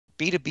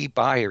B2B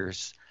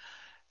buyers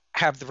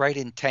have the right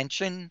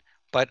intention,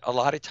 but a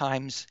lot of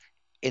times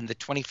in the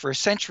 21st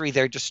century,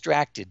 they're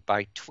distracted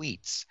by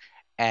tweets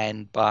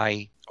and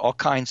by all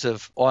kinds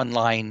of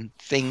online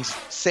things.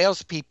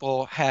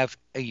 Salespeople have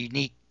a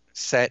unique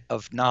set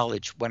of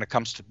knowledge when it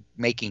comes to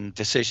making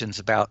decisions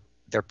about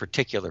their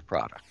particular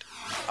product.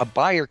 A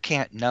buyer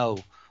can't know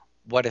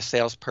what a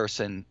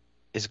salesperson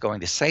is going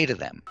to say to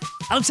them.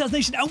 I'm Sales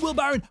Nation and Will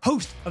Barron,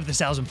 host of the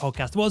Salesman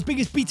Podcast, the world's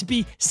biggest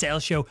B2B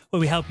sales show,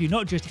 where we help you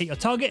not just hit your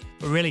target,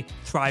 but really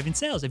thrive in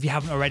sales. If you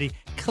haven't already,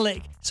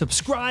 click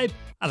subscribe,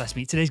 and let's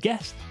meet today's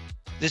guest.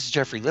 This is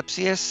Jeffrey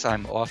Lipsius.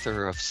 I'm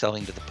author of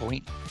Selling to the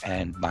Point,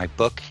 and my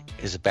book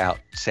is about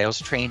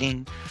sales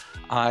training.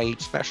 I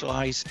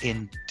specialize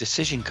in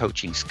decision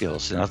coaching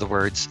skills. In other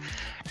words,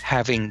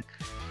 having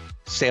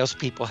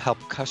salespeople help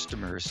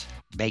customers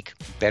make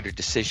better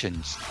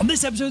decisions. On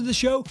this episode of the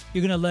show,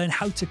 you're going to learn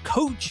how to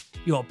coach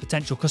your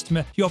potential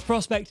customer, your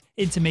prospect,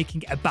 into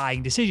making a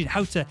buying decision,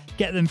 how to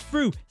get them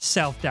through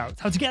self-doubt,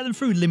 how to get them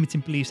through limiting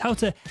beliefs, how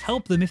to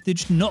help them if they're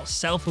just not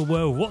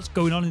self-aware of what's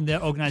going on in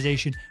their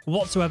organization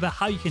whatsoever,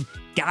 how you can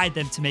guide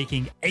them to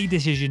making a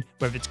decision,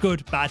 whether it's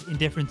good, bad,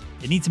 indifferent.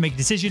 They need to make a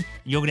decision,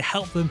 and you're going to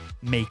help them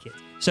make it.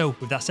 So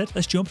with that said,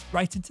 let's jump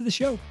right into the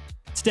show.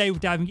 Today, we're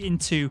diving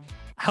into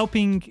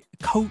helping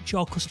coach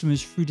our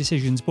customers through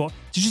decisions. But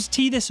to just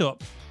tee this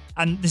up,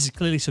 and this is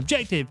clearly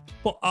subjective,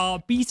 but are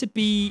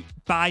B2B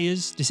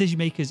buyers, decision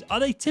makers, are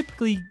they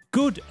typically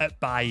good at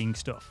buying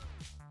stuff?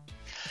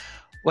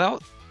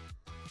 Well,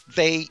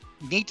 they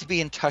need to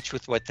be in touch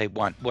with what they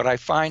want. What I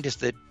find is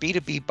that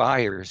B2B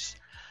buyers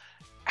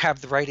have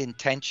the right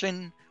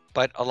intention,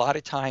 but a lot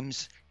of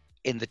times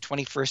in the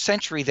 21st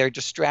century, they're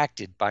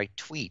distracted by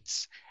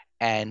tweets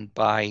and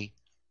by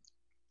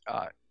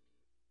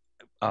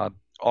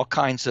all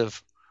kinds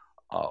of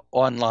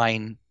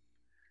online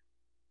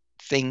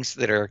things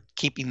that are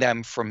keeping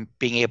them from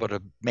being able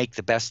to make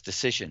the best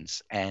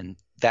decisions. And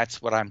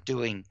that's what I'm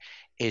doing,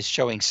 is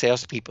showing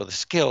salespeople the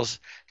skills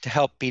to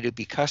help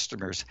B2B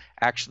customers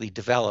actually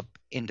develop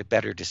into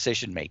better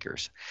decision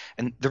makers.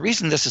 And the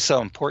reason this is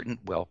so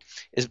important, Will,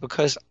 is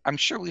because I'm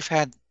sure we've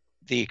had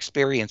the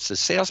experience as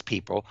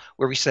salespeople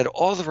where we said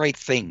all the right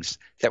things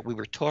that we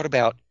were taught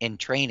about in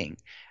training,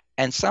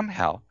 and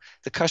somehow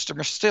the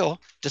customer still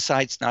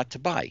decides not to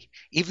buy,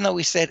 even though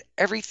we said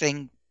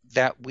everything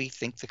that we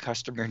think the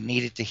customer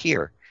needed to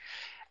hear.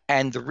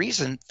 And the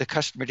reason the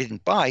customer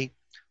didn't buy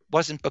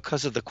wasn't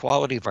because of the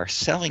quality of our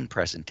selling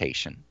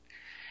presentation.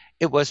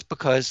 It was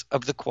because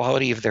of the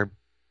quality of their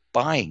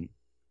buying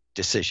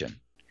decision.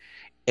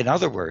 In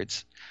other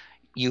words,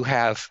 you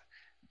have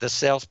the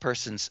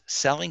salesperson's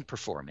selling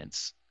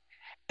performance,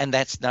 and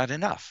that's not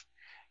enough.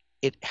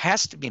 It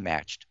has to be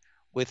matched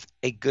with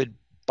a good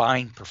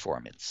buying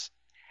performance.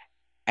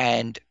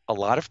 And a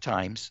lot of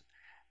times,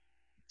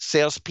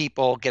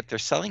 salespeople get their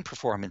selling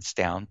performance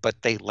down,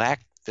 but they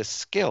lack the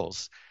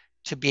skills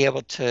to be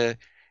able to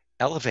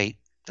elevate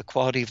the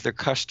quality of their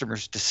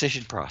customers'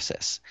 decision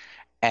process.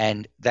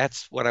 And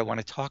that's what I want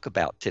to talk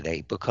about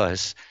today,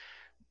 because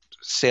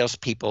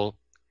salespeople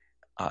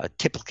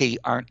typically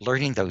aren't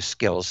learning those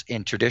skills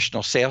in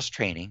traditional sales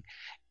training.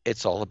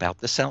 It's all about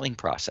the selling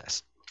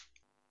process.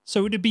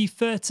 So would it be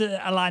fair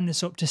to align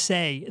this up to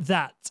say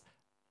that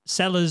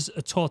sellers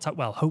are taught how,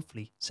 well,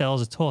 hopefully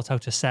sellers are taught how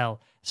to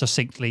sell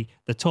succinctly,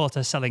 they're taught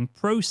a selling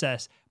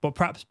process, but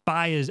perhaps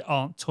buyers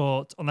aren't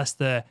taught, unless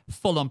they're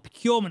full-on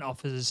procurement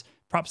officers,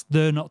 perhaps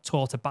they're not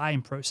taught a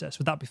buying process.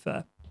 Would that be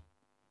fair?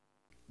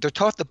 They're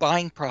taught the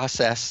buying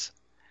process.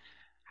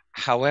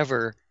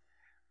 However,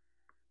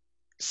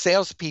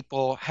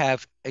 salespeople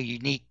have a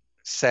unique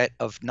set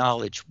of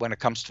knowledge when it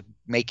comes to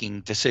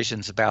making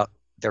decisions about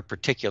their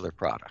particular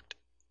product.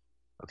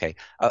 Okay,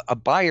 a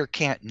buyer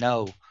can't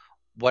know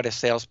what a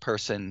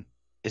salesperson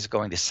is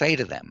going to say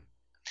to them.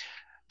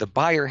 The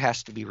buyer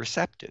has to be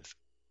receptive.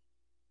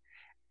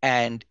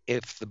 And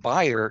if the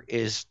buyer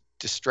is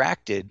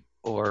distracted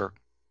or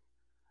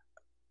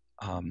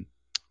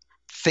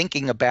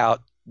thinking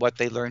about what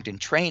they learned in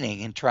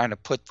training and trying to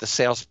put the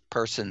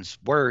salesperson's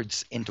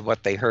words into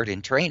what they heard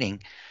in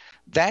training,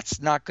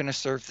 that's not going to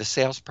serve the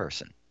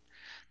salesperson.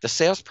 The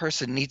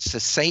salesperson needs to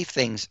say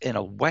things in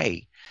a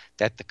way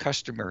that the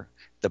customer,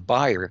 the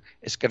buyer,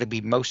 is going to be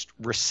most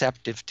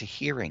receptive to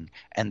hearing.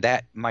 And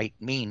that might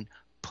mean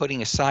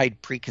putting aside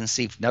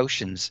preconceived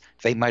notions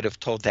they might have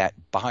told that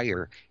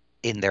buyer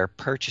in their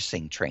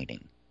purchasing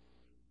training.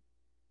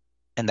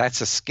 And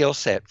that's a skill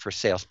set for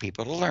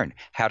salespeople to learn,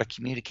 how to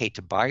communicate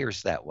to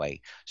buyers that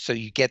way, so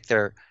you get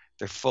their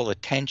full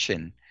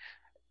attention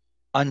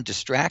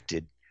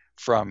undistracted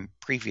from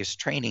previous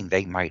training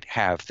they might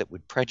have that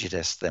would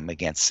prejudice them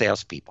against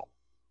salespeople.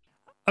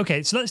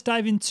 Okay, so let's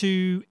dive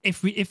into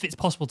if it's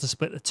possible to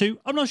split the two.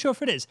 I'm not sure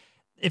if it is.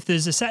 If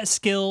there's a set of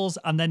skills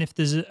and then if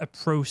there's a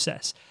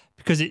process,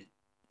 because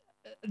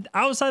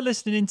outside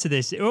listening into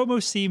this, it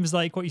almost seems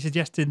like what you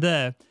suggested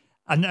there,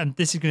 and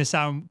this is going to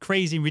sound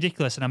crazy and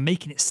ridiculous, and I'm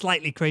making it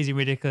slightly crazy and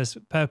ridiculous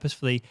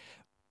purposefully,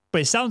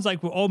 but it sounds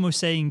like we're almost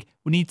saying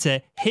we need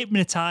to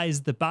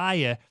hypnotize the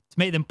buyer to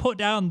make them put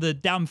down the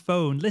damn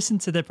phone, listen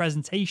to their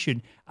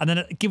presentation, and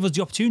then give us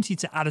the opportunity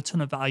to add a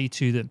ton of value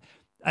to them.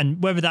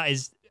 And whether that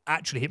is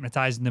actually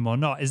hypnotizing them or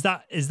not, is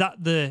that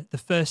the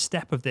first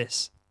step of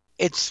this?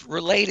 It's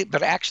related,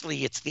 but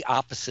actually it's the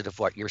opposite of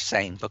what you're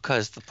saying,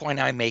 because the point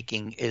I'm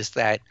making is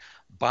that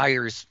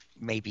buyers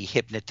may be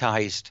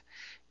hypnotized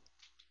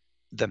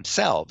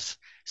themselves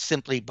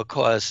simply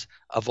because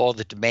of all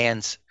the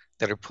demands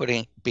that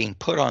are being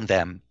put on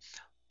them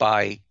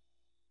by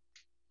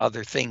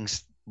other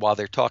things. While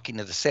they're talking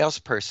to the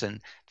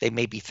salesperson, they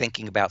may be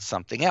thinking about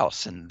something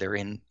else and they're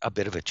in a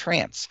bit of a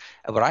trance.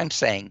 And what I'm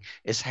saying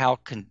is, how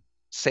can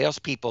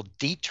salespeople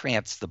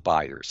detrance the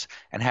buyers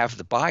and have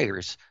the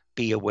buyers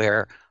be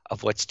aware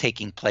of what's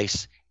taking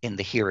place in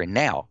the here and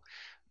now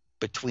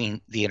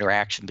between the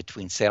interaction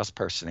between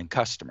salesperson and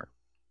customer.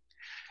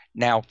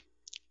 Now,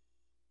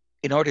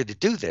 in order to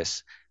do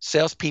this,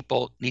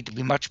 salespeople need to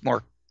be much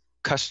more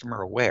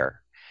customer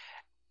aware.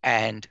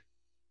 And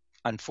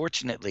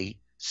unfortunately,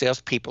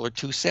 salespeople are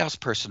too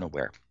salesperson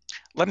aware.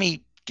 Let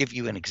me give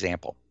you an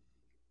example.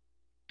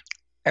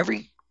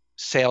 Every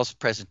sales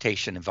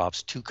presentation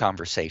involves 2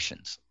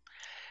 conversations,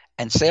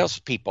 and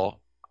salespeople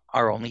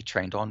are only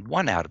trained on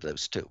 1 out of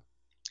those 2.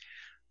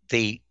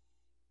 The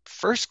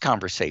first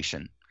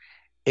conversation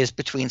is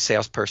between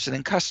salesperson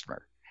and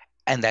customer,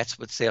 and that's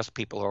what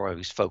salespeople are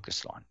always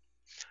focused on.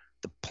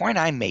 The point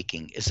I'm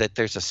making is that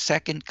there's a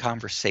second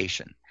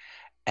conversation,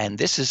 and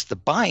this is the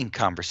buying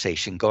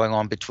conversation going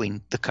on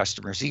between the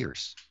customer's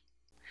ears.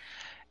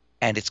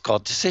 And it's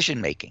called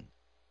decision making.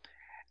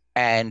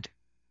 And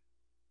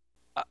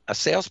a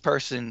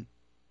salesperson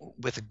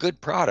with a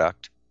good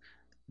product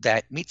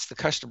that meets the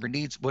customer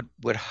needs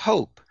would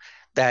hope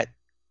that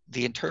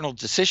the internal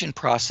decision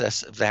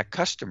process of that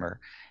customer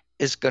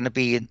is going to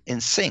be in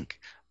sync,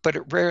 but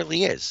it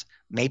rarely is.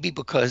 Maybe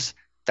because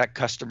that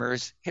customer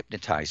is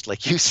hypnotized,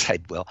 like you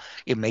said, Will.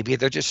 Maybe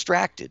they're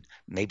distracted.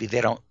 Maybe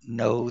they don't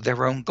know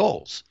their own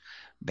goals.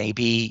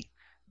 Maybe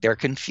they're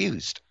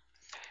confused.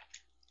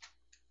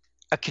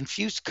 A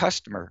confused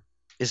customer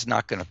is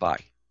not going to buy.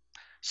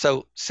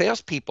 So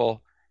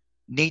salespeople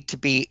need to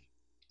be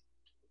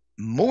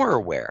more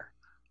aware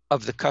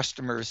of the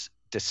customer's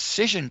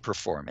decision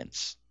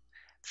performance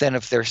than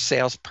of their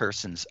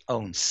salesperson's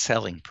own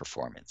selling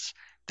performance.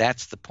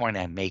 That's the point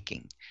I'm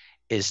making,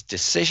 is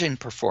decision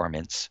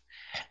performance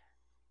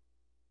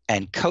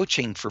and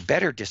coaching for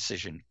better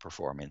decision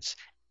performance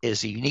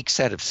is a unique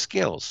set of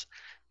skills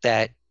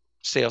that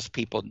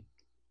salespeople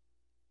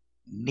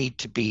need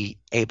to be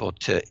able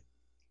to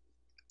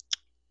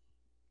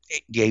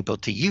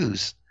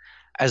use,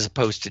 as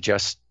opposed to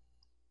just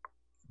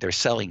their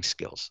selling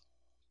skills.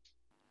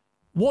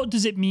 What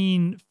does it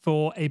mean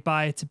for a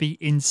buyer to be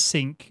in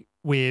sync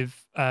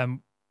with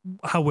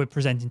how we're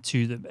presenting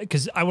to them?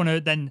 Because I want to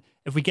then,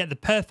 if we get the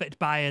perfect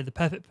buyer, the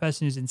perfect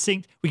person who's in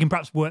sync, we can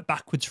perhaps work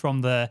backwards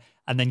from there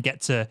and then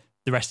get to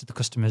the rest of the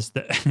customers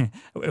that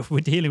we're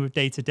dealing with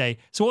day to day.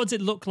 So what does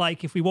it look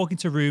like if we walk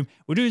into a room,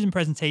 we're doing a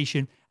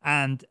presentation,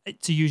 and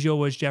to use your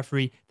words,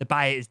 Jeffrey, the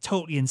buyer is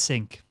totally in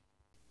sync?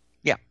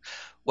 Yeah.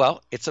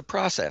 Well, it's a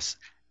process.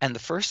 And the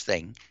first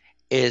thing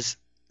is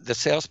the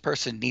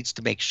salesperson needs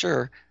to make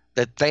sure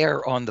that they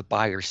are on the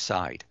buyer's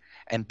side.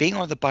 And being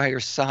on the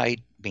buyer's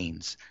side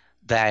means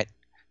that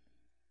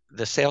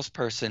the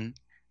salesperson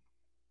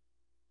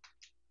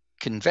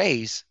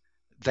conveys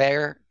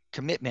their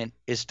commitment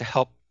is to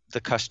help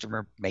the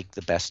customer make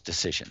the best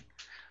decision,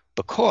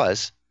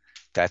 because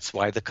that's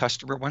why the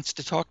customer wants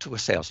to talk to a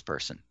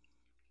salesperson.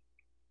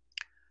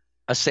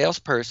 A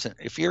salesperson,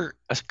 if you're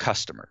a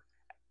customer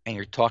and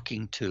you're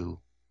talking to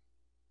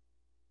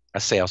a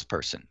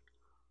salesperson,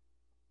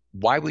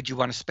 why would you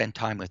want to spend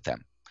time with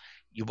them?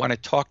 You want to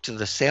talk to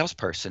the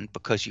salesperson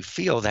because you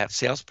feel that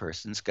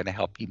salesperson is going to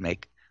help you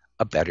make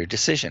a better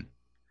decision.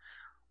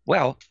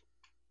 Well,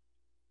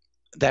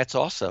 that's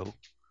also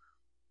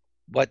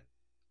what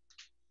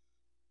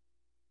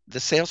the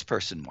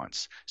salesperson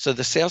wants. So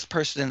the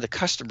salesperson and the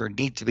customer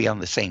need to be on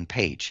the same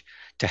page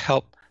to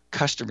help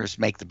customers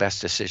make the best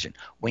decision.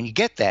 When you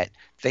get that,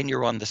 then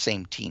you're on the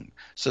same team.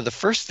 So the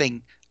first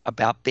thing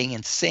about being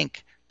in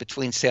sync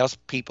between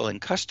salespeople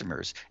and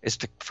customers is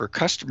for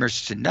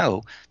customers to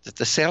know that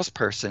the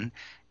salesperson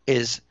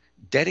is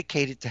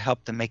dedicated to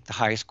help them make the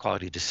highest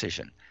quality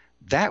decision.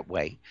 That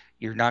way,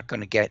 you're not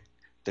going to get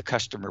the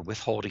customer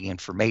withholding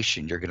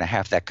information. You're going to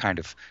have that kind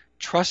of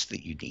trust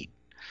that you need.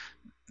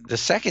 The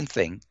second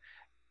thing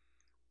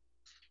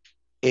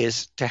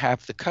is to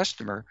have the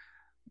customer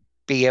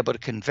be able to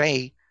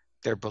convey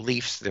their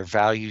beliefs, their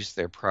values,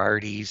 their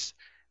priorities,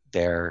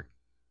 their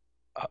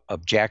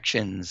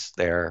objections,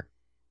 their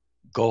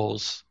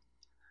goals.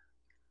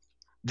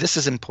 This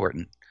is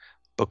important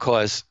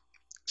because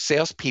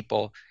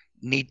salespeople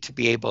need to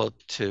be able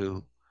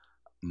to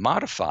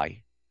modify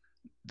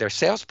their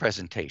sales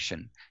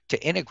presentation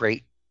to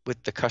integrate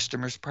with the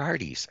customer's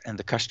priorities and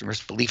the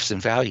customer's beliefs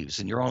and values.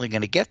 And you're only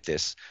going to get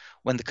this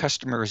when the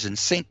customer is in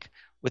sync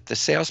with the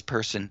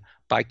salesperson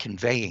by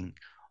conveying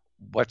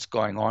what's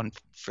going on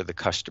for the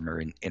customer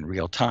in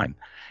real time.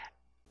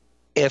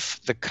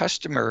 If the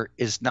customer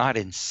is not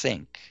in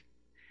sync,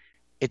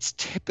 it's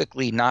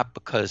typically not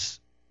because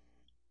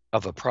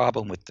of a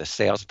problem with the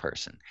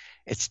salesperson.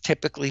 It's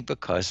typically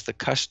because the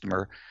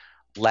customer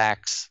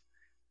lacks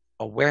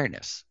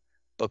awareness,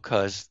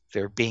 because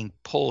they're being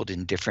pulled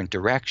in different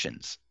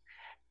directions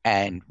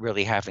and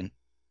really haven't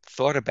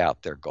thought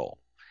about their goal,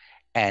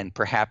 and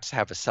perhaps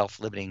have a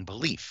self-limiting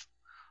belief,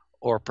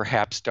 or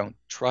perhaps don't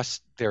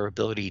trust their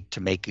ability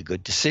to make a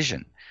good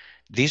decision.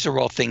 These are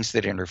all things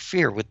that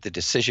interfere with the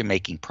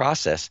decision-making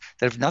process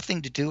that have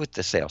nothing to do with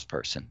the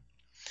salesperson.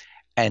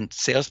 And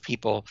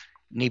salespeople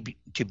need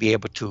to be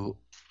able to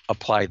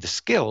apply the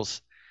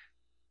skills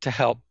to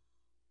help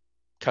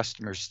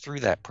customers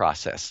through that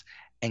process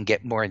and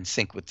get more in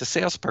sync with the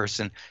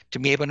salesperson to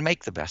be able to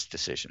make the best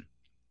decision.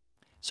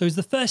 So is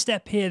the first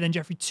step here then,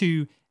 Jeffrey,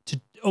 to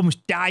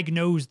almost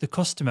diagnose the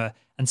customer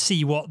and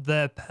see what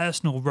their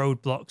personal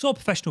roadblocks or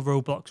professional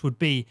roadblocks would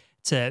be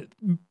to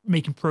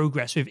making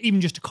progress with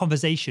even just a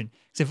conversation?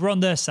 Because if we're on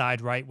their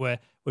side, right, we're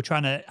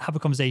trying to have a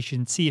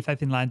conversation, see if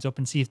everything lines up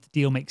and see if the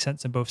deal makes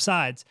sense on both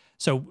sides.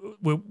 So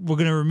we're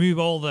going to remove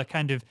all the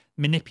kind of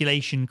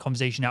manipulation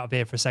conversation out of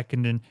here for a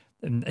second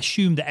and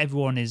assume that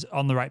everyone is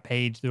on the right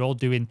page. They're all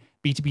doing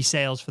B2B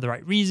sales for the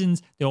right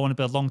reasons. They all want to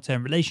build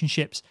long-term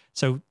relationships.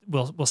 So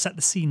we'll set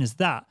the scene as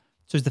that.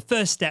 So it's the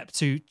first step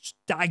to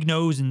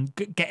diagnose and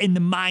get in the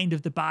mind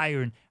of the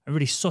buyer and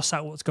really suss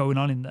out what's going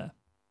on in there.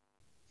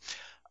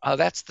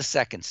 That's the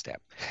second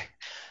step.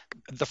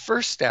 The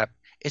first step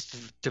is to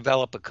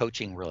develop a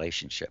coaching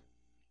relationship,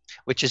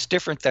 which is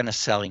different than a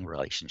selling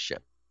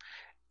relationship.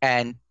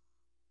 And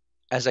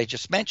as I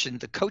just mentioned,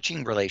 the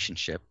coaching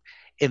relationship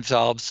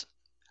involves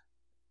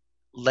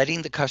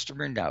letting the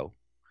customer know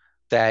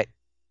that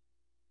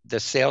the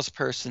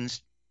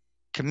salesperson's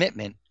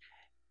commitment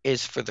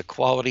is for the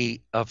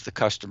quality of the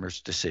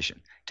customer's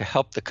decision, to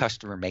help the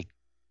customer make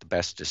the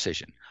best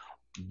decision.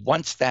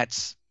 Once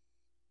that's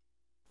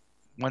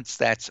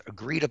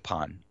agreed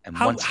upon, and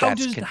how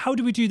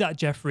do we do that,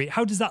 Jeffrey?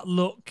 How does that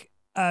look?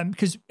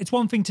 Because it's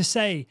one thing to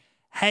say,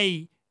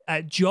 hey,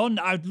 John,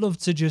 I'd love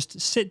to just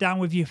sit down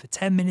with you for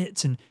 10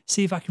 minutes and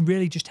see if I can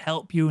really just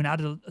help you and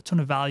add a ton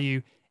of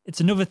value.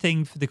 It's another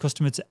thing for the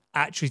customer to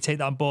actually take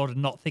that on board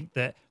and not think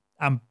that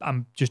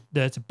I'm just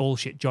there to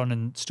bullshit John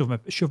and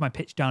shove my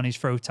pitch down his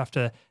throat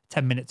after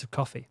 10 minutes of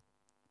coffee.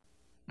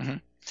 Mm-hmm.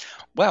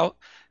 Well,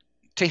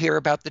 to hear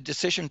about the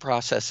decision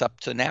process up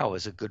to now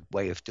is a good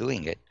way of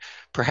doing it.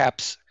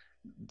 Perhaps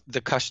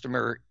the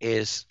customer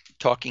is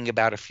talking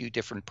about a few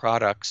different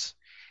products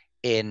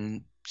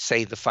in,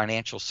 say, the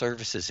financial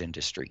services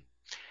industry.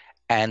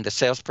 And the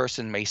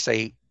salesperson may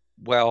say,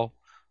 well,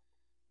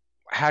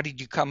 how did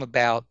you come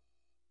about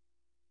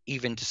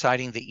even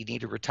deciding that you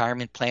need a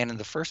retirement plan in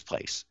the first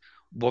place?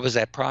 What was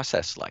that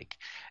process like?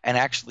 And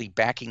actually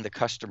backing the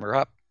customer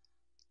up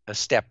a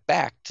step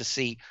back to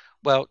see,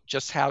 well,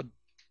 just how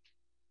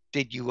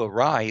did you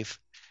arrive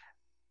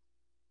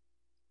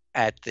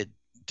at the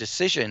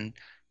decision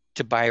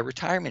to buy a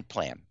retirement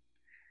plan?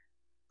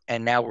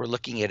 And now we're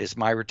looking at, is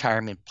my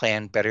retirement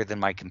plan better than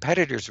my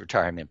competitor's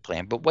retirement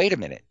plan? But wait a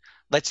minute,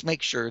 let's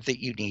make sure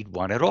that you need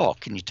one at all.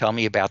 Can you tell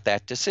me about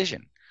that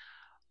decision?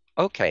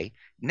 Okay,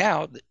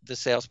 now the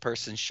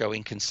salesperson's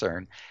showing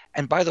concern.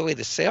 And by the way,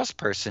 the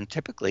salesperson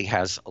typically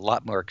has a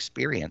lot more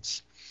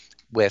experience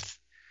with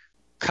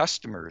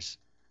customers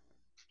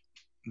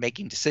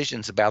making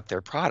decisions about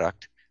their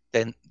product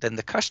than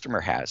the customer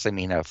has. I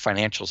mean, a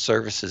financial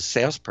services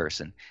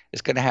salesperson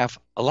is going to have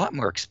a lot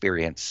more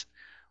experience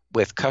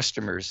with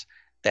customers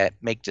that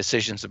make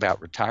decisions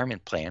about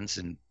retirement plans,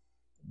 and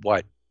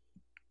what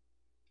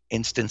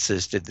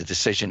instances did the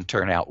decision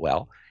turn out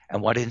well,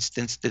 and what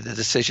instance did the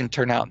decision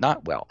turn out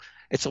not well.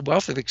 It's a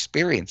wealth of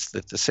experience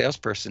that the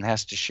salesperson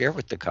has to share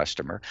with the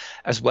customer,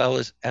 as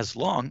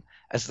long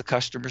as the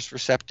customer's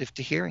receptive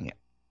to hearing it.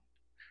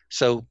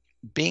 So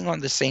being on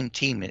the same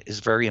team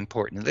is very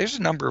important. There's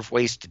a number of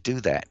ways to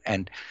do that,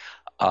 and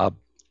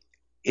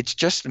it's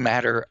just a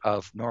matter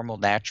of normal,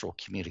 natural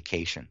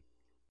communication,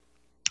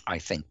 I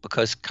think,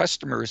 because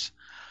customers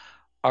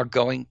are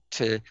going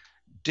to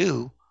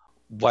do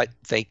what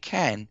they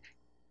can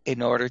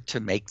in order to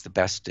make the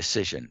best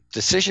decision.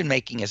 Decision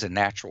making is a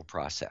natural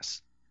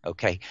process,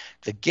 okay?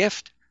 The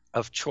gift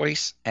of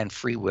choice and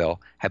free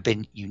will have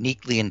been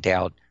uniquely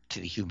endowed to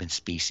the human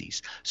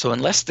species. So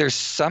unless there's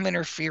some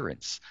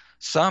interference,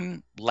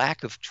 some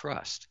lack of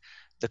trust,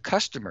 the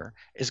customer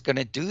is going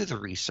to do the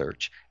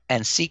research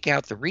and seek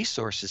out the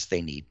resources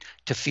they need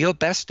to feel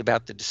best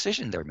about the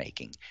decision they're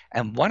making.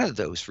 And one of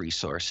those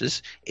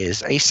resources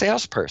is a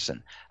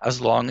salesperson, as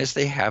long as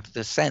they have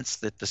the sense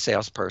that the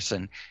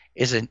salesperson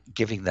isn't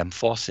giving them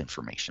false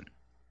information.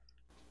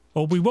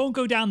 Well, we won't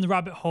go down the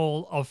rabbit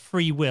hole of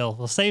free will.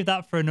 We'll save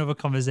that for another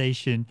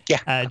conversation,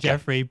 okay.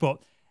 Jeffrey.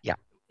 But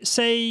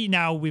say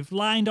now we've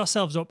lined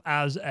ourselves up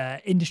as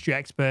industry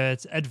expert,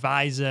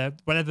 advisor,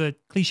 whatever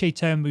cliche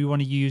term we want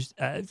to use,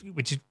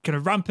 which is kind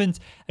of rampant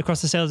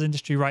across the sales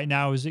industry right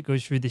now as it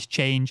goes through this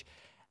change.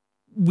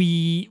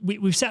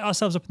 we've set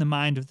ourselves up in the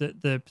mind of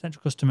the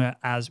potential customer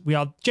as we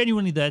are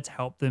genuinely there to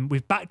help them.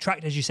 We've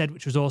backtracked, as you said,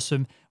 which was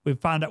awesome. We've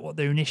found out what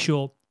their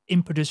initial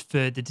impetus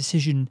for the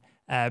decision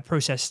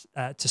process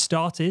to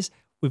start is.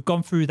 We've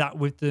gone through that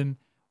with them.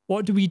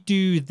 What do we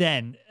do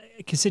then?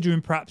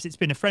 Considering perhaps it's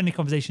been a friendly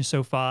conversation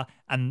so far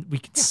and we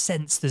can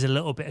sense there's a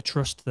little bit of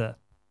trust there.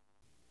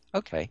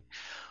 Okay.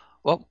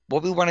 Well,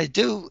 what we want to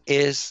do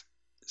is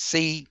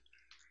see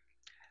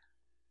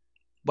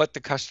what the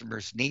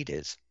customer's need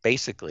is,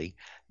 basically.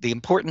 The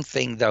important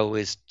thing, though,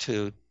 is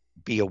to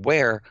be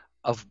aware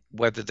of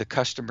whether the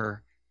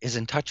customer is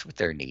in touch with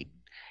their need.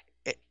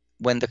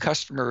 When the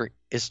customer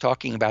is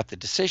talking about the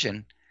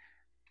decision,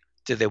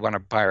 do they want to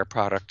buy our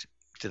product?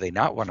 Do they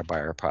not want to buy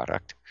our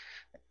product?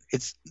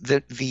 It's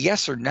the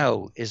yes or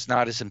no is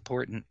not as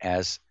important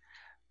as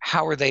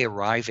how are they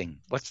arriving?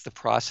 What's the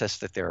process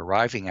that they're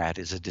arriving at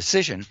is a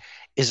decision.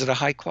 Is it a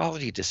high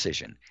quality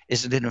decision?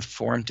 Is it an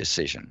informed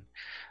decision?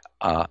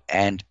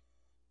 And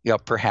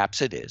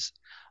perhaps it is.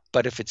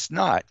 But if it's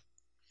not,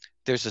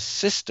 there's a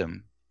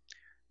system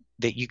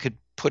that you could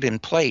put in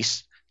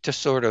place to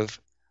sort of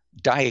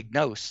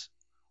diagnose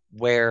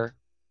where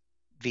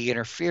the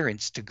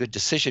interference to good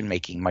decision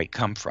making might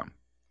come from.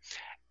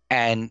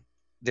 And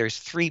there's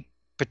three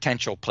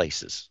potential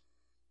places.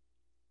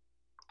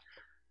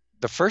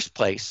 The first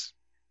place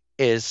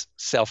is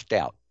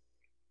self-doubt.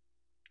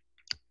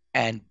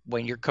 And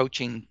when you're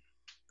coaching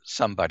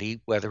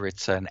somebody, whether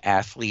it's an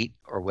athlete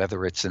or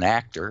whether it's an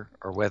actor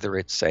or whether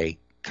it's a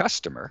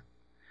customer,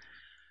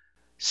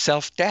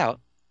 self-doubt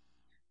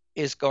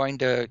is going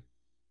to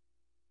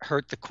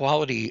hurt the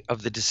quality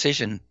of the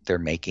decision they're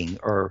making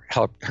or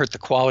hurt the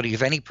quality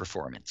of any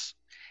performance.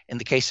 In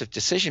the case of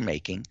decision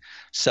making,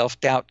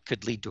 self-doubt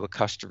could lead to a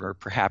customer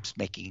perhaps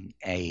making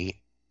a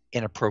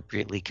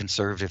inappropriately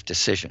conservative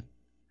decision.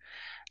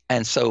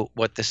 And so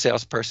what the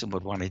salesperson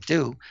would want to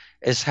do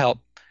is help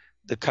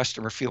the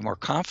customer feel more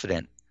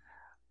confident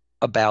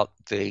about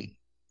the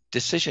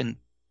decision,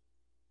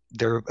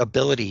 their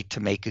ability to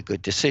make a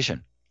good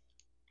decision.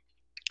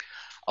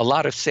 A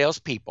lot of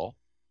salespeople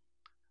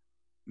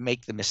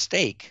make the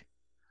mistake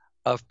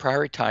of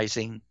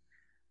prioritizing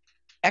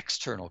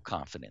external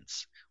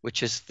confidence,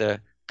 which is the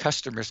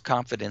customer's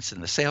confidence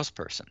in the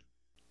salesperson,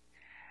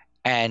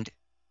 and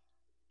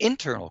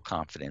internal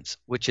confidence,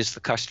 which is the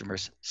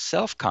customer's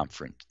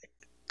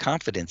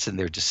self-confidence in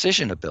their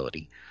decision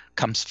ability,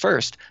 comes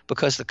first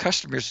because the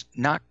customer's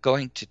not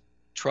going to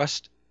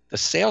trust the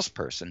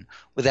salesperson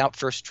without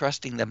first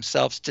trusting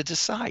themselves to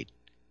decide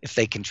if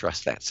they can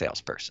trust that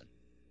salesperson.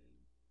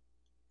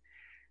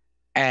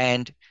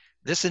 And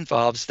this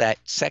involves that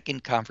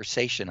second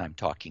conversation I'm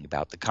talking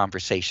about, the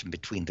conversation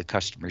between the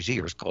customer's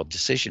ears called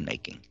decision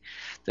making.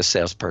 The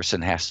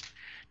salesperson has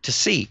to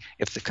see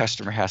if the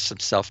customer has some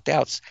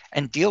self-doubts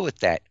and deal with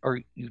that, or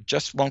you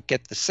just won't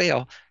get the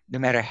sale no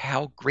matter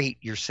how great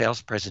your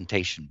sales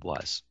presentation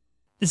was.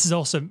 This is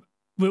awesome.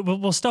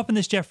 We'll stop in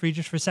this, Jeffrey,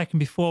 just for a second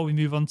before we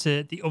move on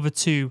to the other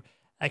two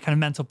kind of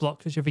mental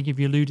blocks, which I think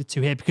you alluded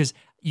to here, because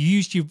you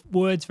used your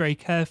words very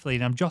carefully,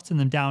 and I'm jotting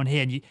them down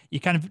here, and you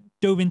kind of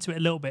dove into it a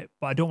little bit,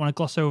 but I don't want to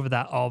gloss over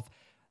that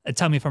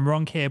tell me if I'm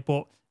wrong here,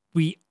 but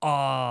we're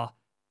not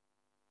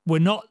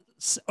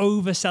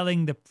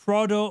overselling the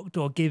product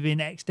or giving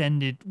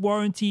extended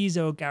warranties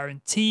or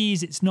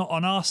guarantees. It's not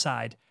on our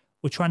side.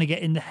 We're trying to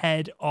get in the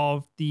head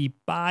of the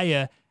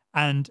buyer,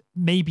 and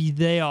maybe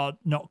they are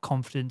not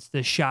confident,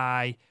 they're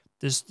shy,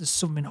 there's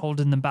something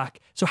holding them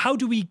back. So how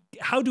do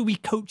we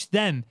coach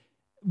them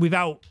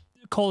without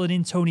calling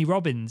in Tony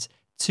Robbins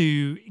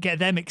to get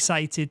them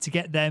excited, to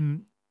get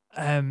them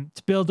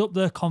to build up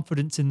their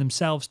confidence in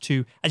themselves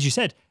to, as you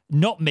said,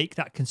 not make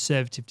that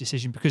conservative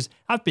decision? Because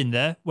I've been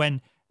there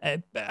when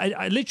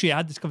I literally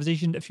had this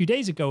conversation a few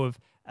days ago of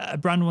a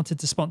brand wanted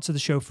to sponsor the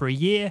show for a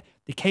year.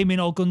 They came in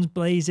all guns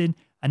blazing,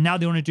 and now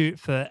they want to do it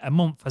for a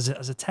month as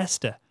a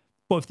tester.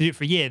 But if they do it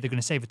for a year, they're going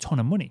to save a ton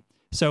of money.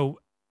 So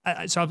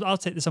I'll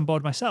take this on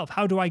board myself.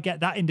 How do I get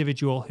that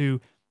individual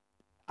who,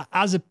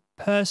 as a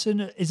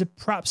person, is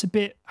perhaps a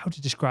bit, how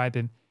to describe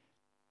him?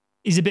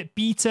 He's a bit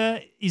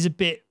beta, he's a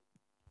bit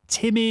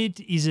timid,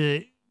 he's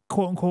a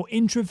quote-unquote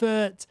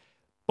introvert,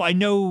 but I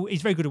know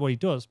he's very good at what he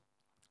does.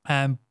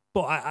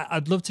 But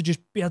I'd love to just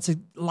be able to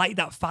light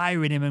that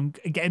fire in him and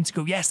get him to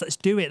go, yes, let's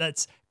do it.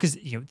 Because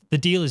the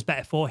deal is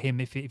better for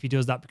him if he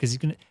does that, because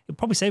he'll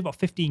probably save about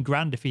 15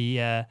 grand if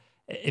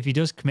he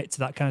does commit to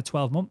that kind of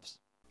 12 months.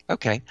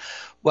 Okay.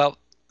 Well,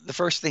 the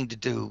first thing to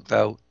do,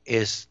 though,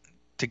 is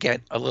to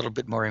get a little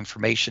bit more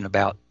information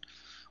about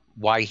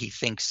why he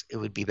thinks it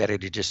would be better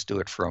to just do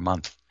it for a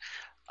month.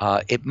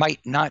 It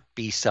might not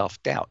be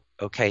self-doubt.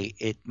 Okay.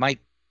 He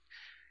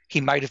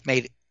might have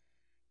made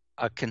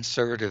a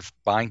conservative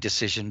buying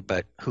decision,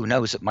 but who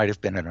knows, it might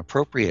have been an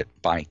appropriate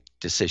buying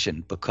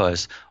decision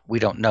because we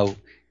don't know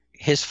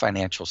his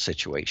financial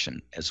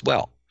situation as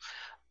well.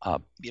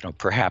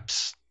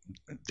 Perhaps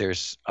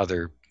there's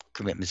other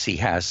commitments he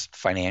has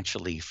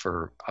financially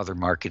for other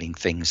marketing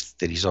things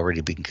that he's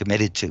already been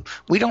committed to.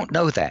 We don't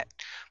know that,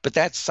 but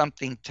that's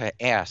something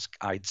to ask,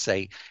 I'd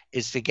say,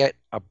 is to get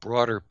a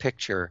broader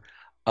picture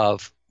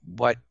of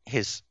what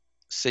his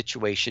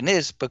situation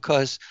is,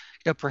 because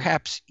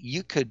perhaps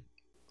you could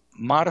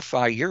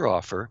modify your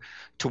offer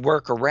to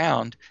work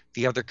around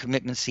the other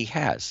commitments he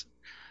has.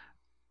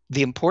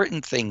 The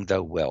important thing,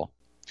 though, Will,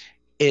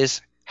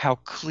 is how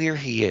clear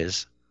he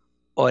is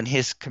on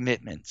his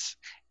commitments.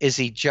 Is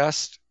he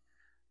just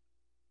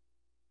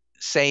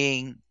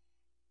saying,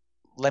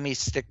 let me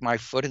stick my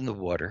foot in the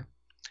water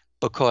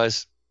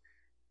because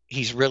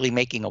he's really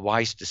making a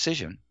wise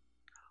decision?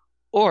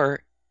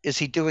 Or is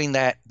he doing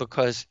that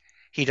because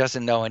he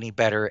doesn't know any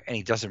better and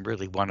he doesn't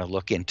really want to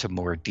look into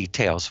more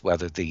details,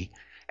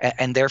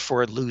 and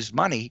therefore lose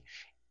money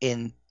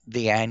in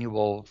the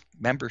annual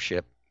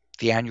membership,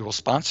 the annual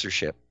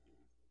sponsorship?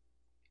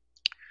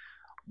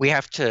 We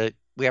have to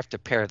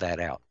pair that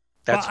out.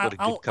 That's what a good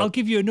coach. I'll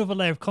give you another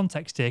layer of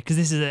context here, because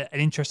this is an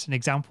interesting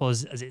example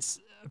as it's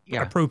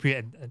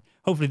appropriate, and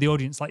hopefully the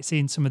audience likes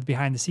seeing some of the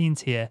behind the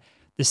scenes here.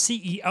 The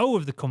CEO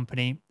of the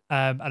company,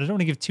 and I don't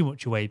want to give too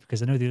much away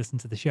because I know they listen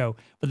to the show,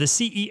 but the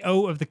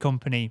CEO of the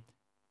company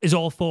is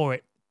all for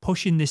it,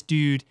 pushing this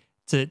dude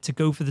to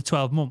go for the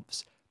 12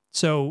 months.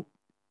 So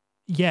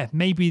yeah,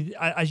 maybe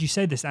as you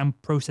say this, I'm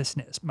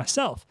processing it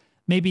myself.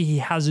 Maybe he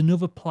has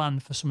another plan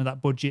for some of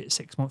that budget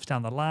 6 months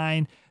down the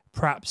line.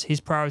 Perhaps his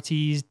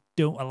priorities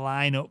don't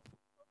align up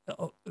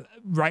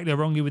rightly or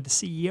wrongly with the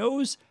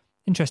CEO's.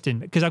 Interesting,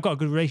 because I've got a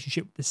good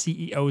relationship with the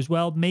CEO as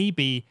well.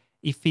 Maybe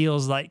he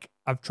feels like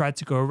I've tried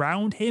to go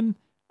around him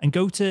and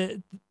go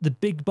to the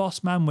big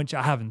boss man, which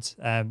I haven't.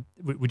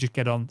 We just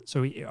get on.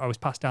 So I was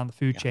passed down the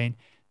food chain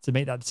to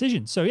make that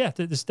decision. So yeah,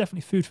 there's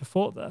definitely food for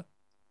thought there.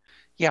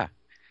 Yeah,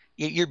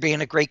 you're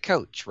being a great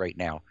coach right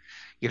now.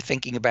 You're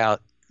thinking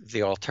about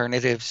the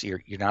alternatives.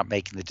 You're not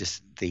making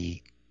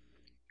the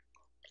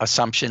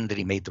assumption that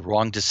he made the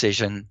wrong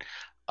decision,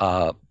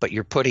 but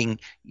you're putting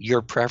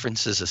your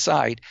preferences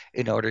aside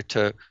in order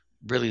to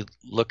really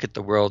look at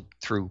the world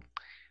through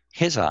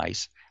his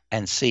eyes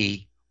and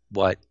see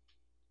what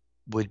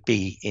would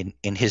be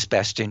in his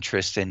best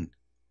interest. And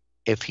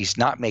if he's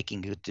not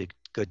making a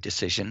good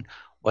decision,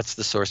 what's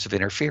the source of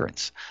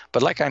interference?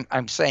 But like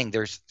I'm saying,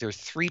 there's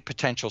three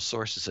potential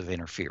sources of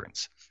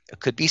interference. It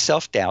could be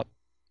self-doubt.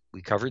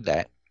 We covered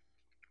that.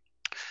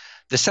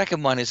 The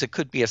second one is it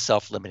could be a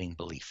self-limiting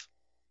belief.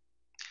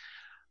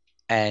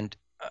 And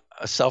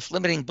a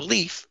self-limiting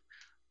belief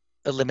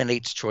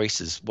eliminates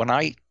choices. When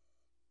I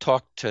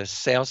talk to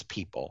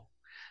salespeople,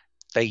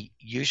 they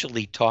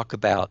usually talk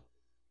about,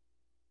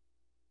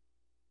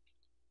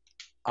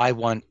 I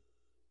want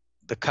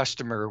the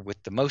customer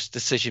with the most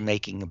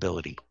decision-making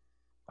ability.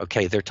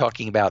 Okay, they're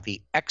talking about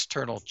the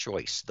external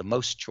choice, the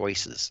most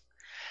choices.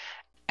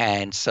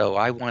 And so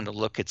I want to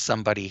look at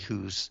somebody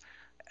who's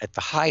at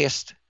the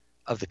highest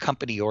of the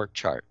company org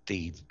chart,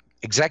 the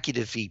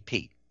executive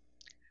VP.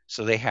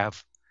 So they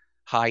have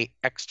high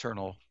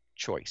external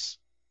choice.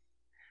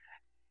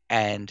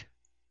 And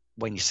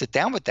when you sit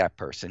down with that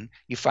person,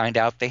 you find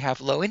out they have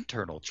low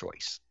internal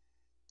choice.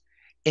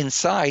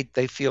 Inside,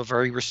 they feel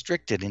very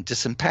restricted and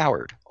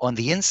disempowered on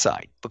the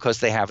inside because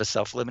they have a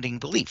self-limiting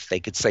belief. They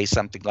could say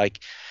something like,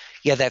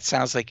 yeah, that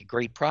sounds like a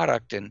great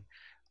product, and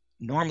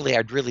normally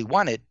I'd really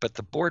want it, but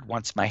the board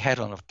wants my head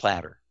on a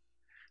platter.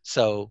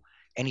 So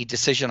any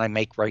decision I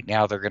make right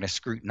now, they're going to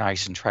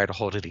scrutinize and try to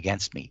hold it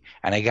against me.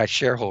 And I got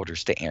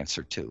shareholders to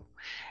answer to,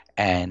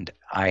 and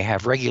I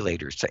have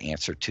regulators to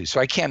answer to. So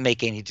I can't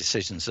make any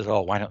decisions at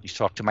all. Why don't you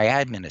talk to my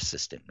admin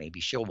assistant? Maybe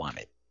she'll want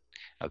it.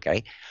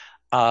 Okay.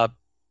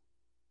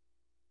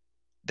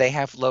 They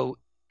have low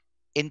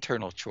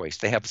internal choice.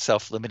 They have a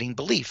self-limiting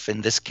belief.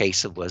 In this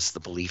case, it was the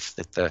belief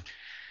that the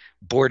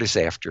board is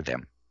after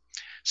them.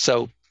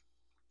 So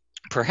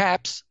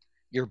perhaps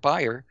your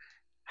buyer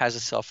has a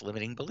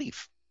self-limiting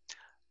belief.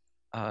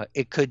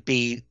 It could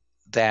be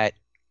that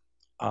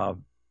the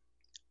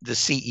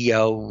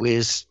CEO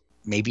is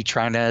maybe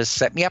trying to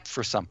set me up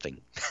for something.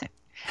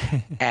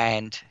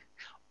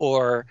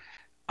 Or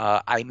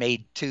I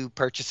made 2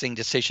 purchasing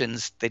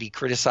decisions that he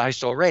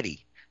criticized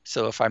already.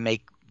 So if I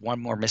make one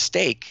more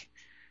mistake,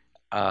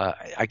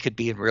 I could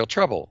be in real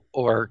trouble.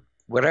 Or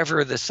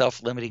whatever the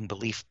self-limiting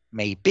belief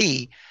may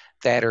be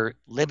that are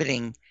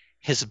limiting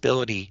his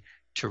ability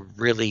to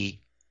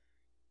really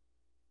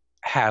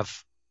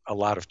have a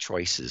lot of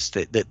choices,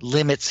 that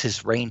limits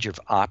his range of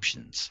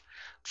options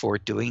for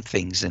doing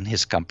things in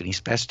his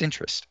company's best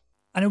interest.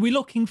 And are we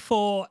looking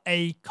for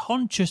a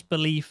conscious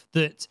belief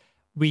that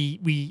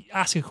we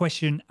ask a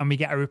question and we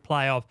get a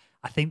reply of,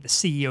 I think the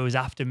CEO is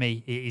after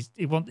me. He's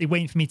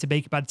waiting for me to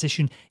make a bad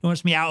decision. He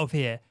wants me out of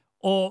here.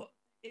 Or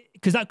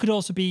because that could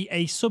also be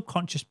a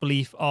subconscious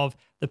belief of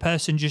the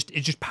person is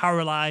just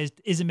paralyzed,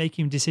 isn't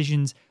making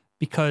decisions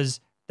because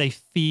they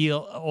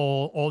feel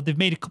or they've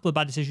made a couple of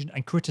bad decisions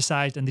and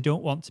criticized, and they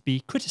don't want to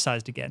be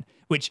criticized again,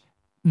 which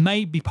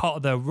may be part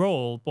of their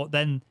role, but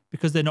then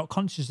because they're not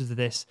conscious of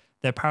this,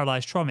 they're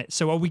paralyzed from it.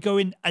 So are we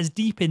going as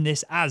deep in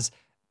this as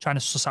trying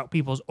to suss out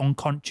people's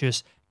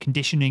unconscious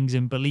conditionings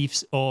and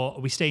beliefs, or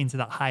are we staying to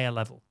that higher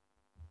level?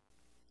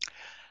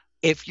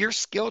 If you're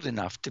skilled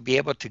enough to be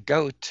able to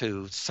go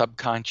to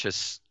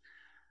subconscious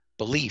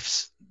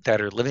beliefs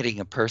that are limiting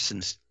a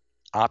person's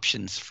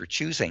options for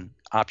choosing,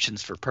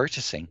 options for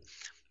purchasing,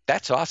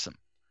 that's awesome.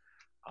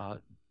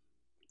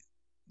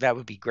 That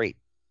would be great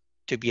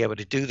to be able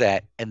to do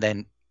that and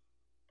then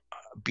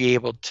be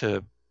able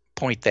to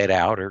point that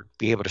out or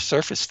be able to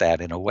surface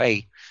that in a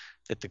way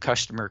that the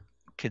customer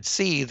could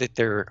see that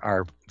there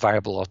are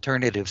viable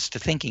alternatives to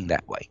thinking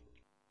that way.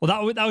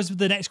 Well, that was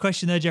the next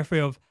question there, Jeffrey,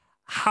 of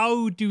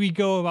how do we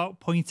go about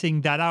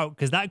pointing that out?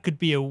 Because that could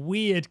be a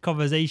weird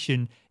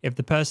conversation if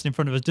the person in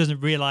front of us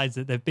doesn't realize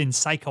that they've been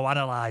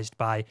psychoanalyzed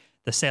by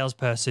the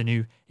salesperson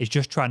who is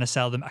just trying to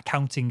sell them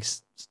accounting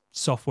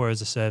software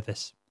as a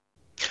service.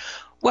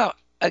 Well,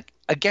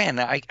 again,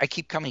 I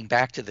keep coming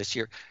back to this.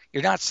 You're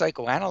not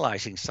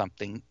psychoanalyzing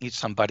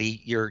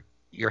somebody.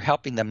 You're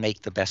helping them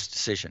make the best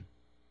decision.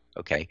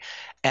 Okay,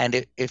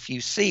 and if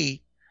you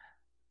see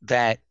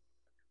that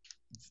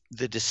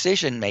the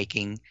decision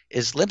making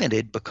is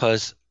limited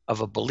because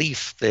of a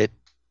belief that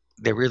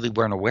they really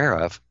weren't aware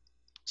of,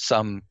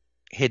 some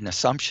hidden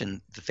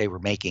assumption that they were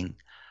making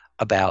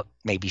about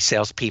maybe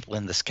salespeople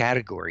in this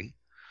category,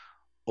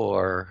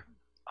 or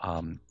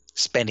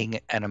spending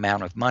an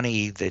amount of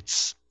money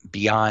that's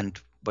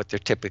beyond what they're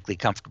typically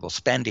comfortable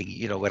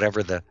spending,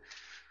 whatever the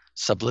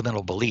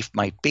subliminal belief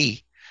might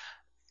be,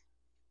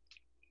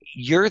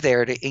 you're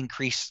there to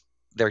increase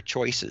their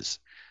choice,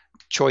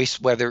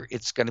 whether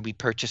it's going to be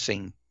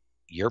purchasing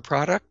your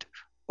product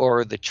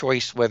or the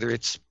choice whether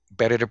it's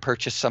better to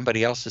purchase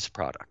somebody else's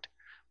product.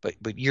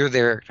 But you're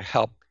there to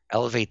help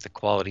elevate the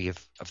quality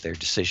of their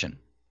decision.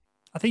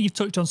 I think you've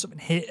touched on something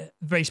here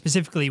very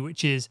specifically,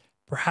 which is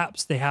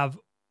perhaps they have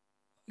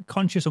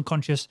conscious,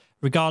 unconscious,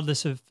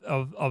 regardless of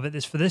it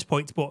is for this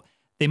point, but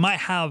they might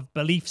have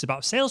beliefs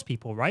about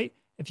salespeople, right?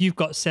 If you've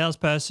got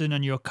salesperson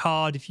on your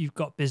card, if you've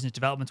got business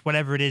development,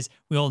 whatever it is,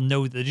 we all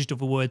know that they're just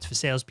other words for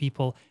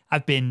salespeople.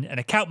 I've been an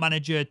account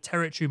manager,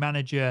 territory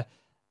manager,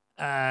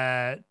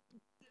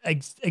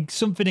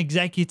 something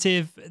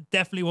executive.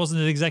 Definitely wasn't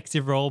an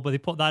executive role, but they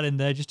put that in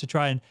there just to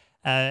try and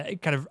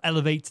kind of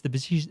elevate the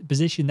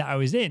position that I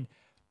was in.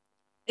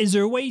 Is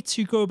there a way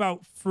to go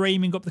about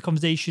framing up the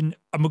conversation?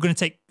 And we're going to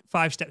take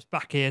 5 steps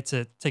back here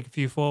to take a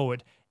few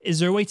forward. Is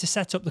there a way to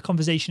set up the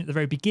conversation at the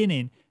very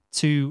beginning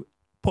to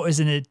put us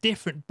in a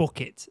different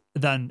bucket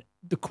than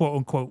the quote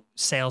unquote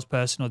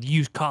salesperson or the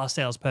used car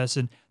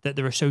salesperson that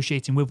they're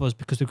associating with us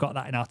because we've got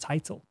that in our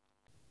title?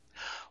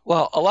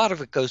 Well, a lot of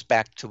it goes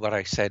back to what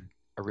I said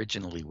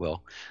originally,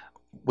 Will,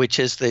 which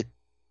is that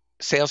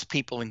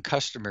salespeople and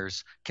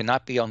customers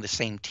cannot be on the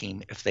same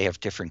team if they have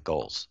different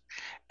goals.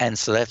 And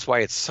so that's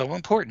why it's so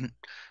important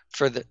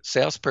for the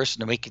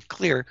salesperson to make it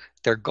clear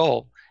their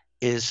goal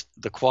is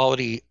the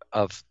quality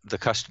of the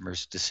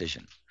customer's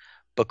decision.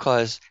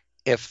 Because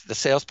if the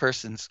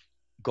salesperson's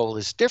goal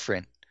is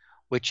different,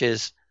 which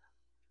is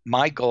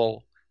my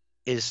goal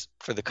is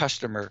for the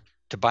customer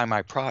to buy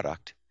my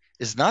product,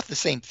 is not the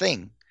same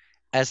thing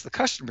as the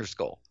customer's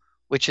goal,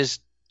 which is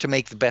to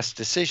make the best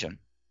decision.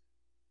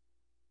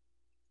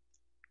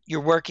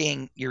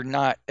 You're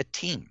not a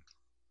team.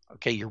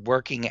 Okay, you're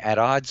working at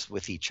odds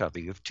with each other.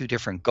 You have 2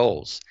 different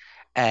goals.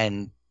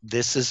 And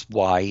this is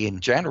why, in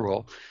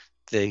general,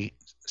 the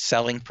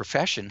selling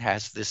profession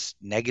has this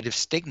negative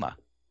stigma,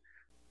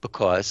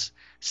 because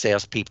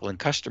salespeople and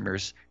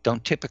customers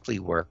don't typically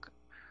work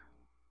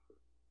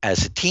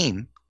as a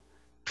team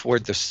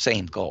toward the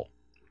same goal.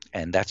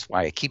 And that's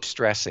why I keep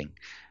stressing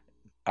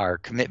our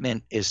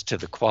commitment is to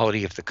the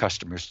quality of the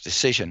customer's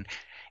decision.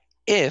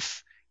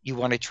 If you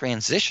want to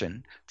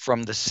transition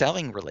from the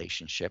selling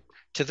relationship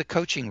to the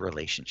coaching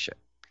relationship,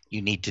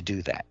 you need to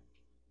do that.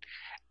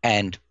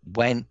 And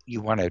when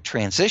you want to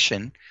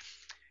transition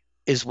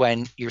is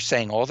when you're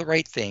saying all the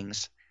right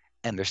things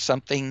and there's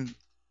something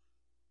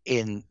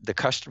in the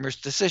customer's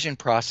decision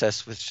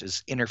process which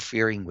is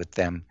interfering with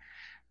them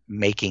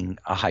making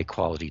a high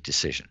quality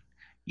decision.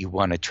 You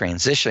want to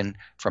transition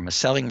from a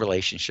selling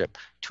relationship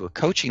to a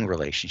coaching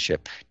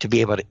relationship to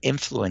be able to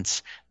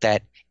influence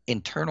that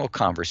internal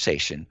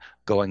conversation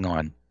going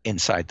on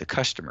inside the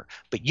customer.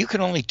 But you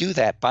can only do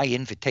that by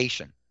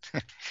invitation.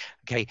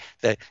 Okay,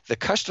 the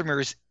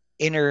customer's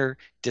inner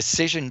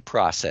decision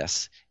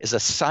process is a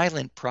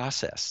silent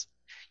process.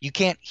 You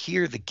can't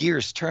hear the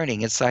gears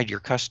turning inside your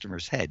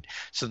customer's head.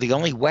 So the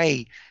only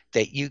way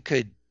that you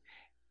could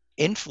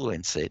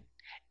influence it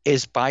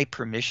is by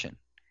permission.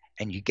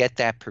 And you get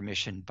that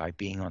permission by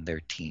being on their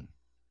team.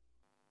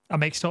 That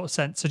makes total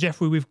sense. So,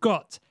 Jeffrey, we've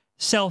got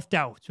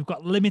self-doubt, we've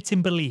got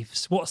limiting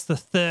beliefs. What's the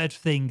third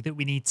thing that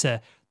we need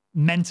to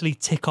mentally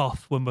tick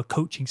off when we're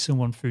coaching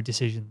someone through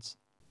decisions?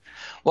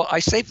 Well, I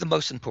saved the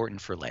most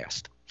important for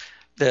last.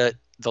 The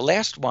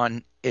last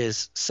one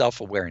is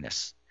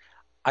self-awareness.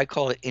 I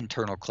call it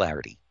internal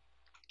clarity.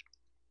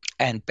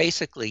 And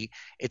basically,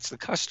 it's the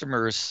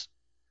customer's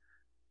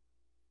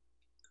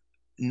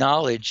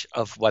knowledge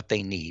of what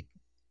they need.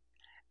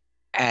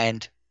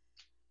 And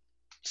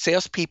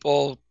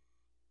salespeople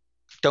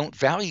don't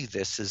value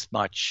this as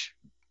much.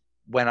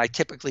 When I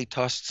typically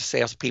talk to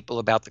salespeople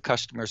about the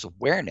customer's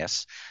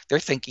awareness, they're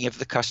thinking of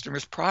the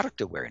customer's product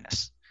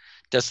awareness.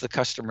 Does the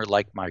customer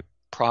like my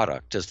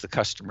product? Does the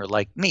customer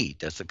like me?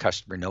 Does the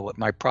customer know what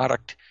my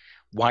product,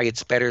 why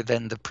it's better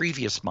than the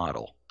previous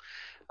model,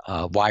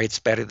 why it's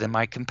better than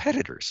my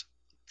competitors?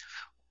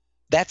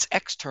 That's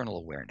external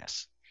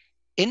awareness.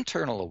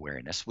 Internal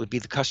awareness would be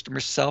the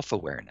customer's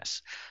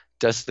self-awareness.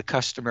 Does the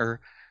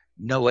customer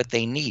know what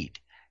they need?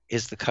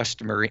 Is the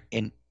customer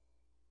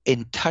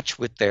in touch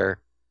with their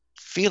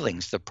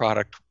feelings the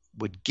product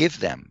would give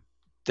them?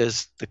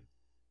 Is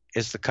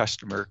the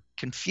customer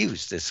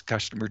confused? Is the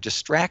customer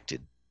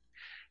distracted?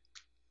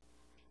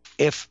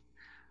 If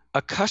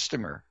a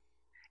customer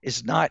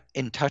is not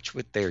in touch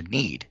with their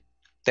need,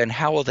 then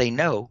how will they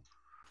know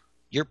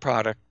your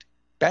product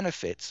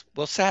benefits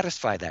will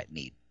satisfy that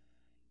need?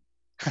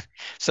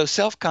 So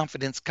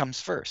self-confidence comes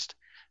first.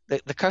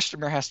 The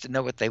customer has to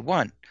know what they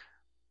want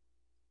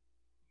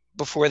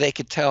before they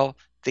could tell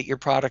that your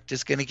product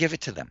is going to give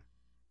it to them.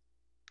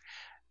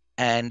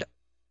 And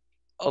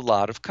a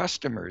lot of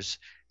customers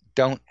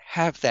don't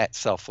have that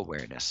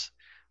self-awareness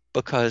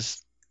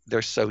because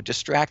they're so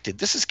distracted.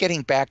 This is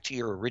getting back to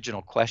your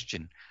original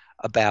question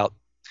about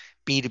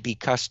B2B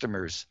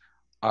customers.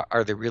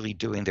 Are they really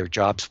doing their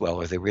jobs well?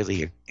 Are they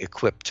really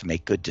equipped to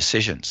make good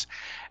decisions?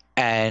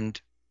 And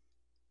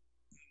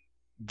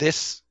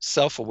this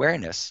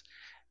self-awareness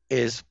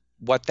is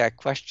what that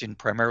question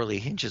primarily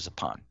hinges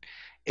upon.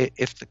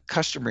 If the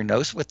customer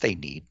knows what they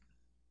need,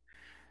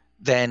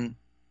 then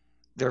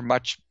they're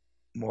much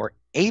more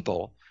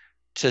able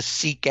to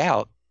seek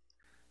out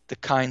the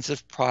kinds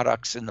of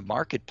products in the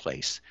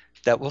marketplace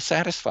that will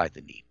satisfy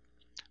the need.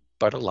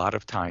 But a lot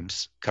of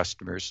times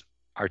customers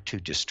are too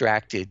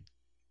distracted,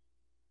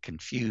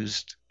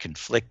 confused,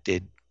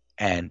 conflicted,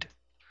 and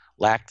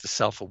lack the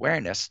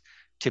self-awareness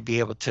to be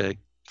able to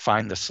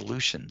find the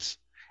solutions.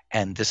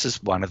 And this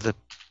is one of the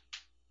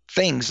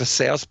things a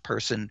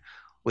salesperson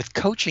with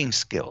coaching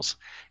skills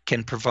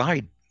can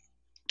provide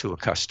to a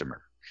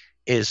customer,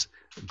 is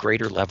a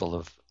greater level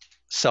of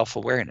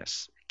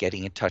self-awareness,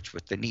 getting in touch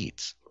with the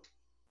needs.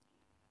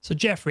 So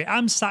Jeffrey,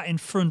 I'm sat in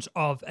front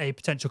of a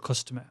potential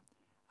customer.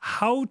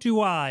 How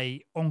do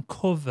I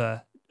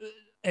uncover,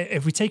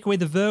 if we take away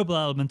the verbal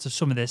element of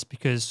some of this,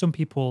 because some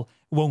people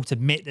won't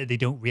admit that they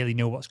don't really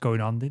know what's going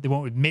on. They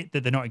won't admit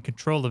that they're not in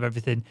control of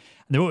everything. And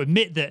they won't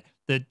admit that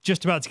they're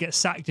just about to get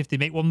sacked if they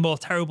make one more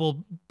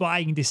terrible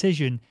buying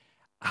decision.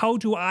 How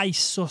do I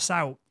suss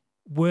out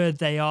where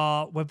they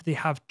are, whether they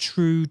have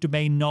true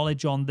domain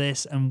knowledge on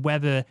this, and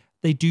whether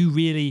they do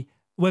really,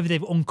 whether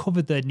they've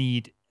uncovered their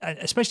need,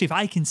 especially if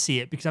I can see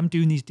it because I'm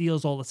doing these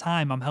deals all the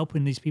time, I'm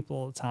helping these people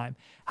all the time.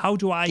 How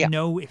do I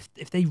know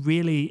if they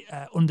really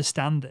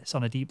understand this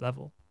on a deep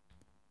level?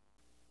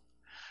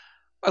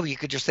 Well, you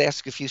could just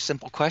ask a few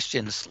simple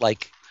questions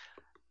like,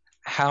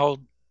 how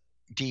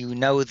do you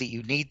know that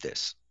you need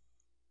this?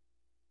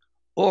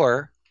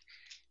 Or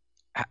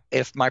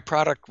if my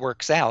product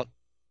works out,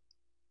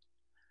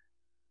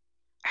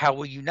 how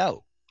will you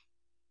know?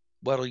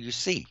 What will you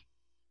see?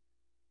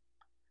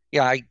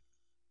 Yeah,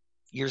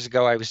 years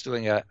ago, I was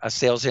doing a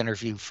sales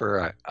interview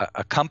for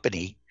a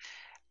company,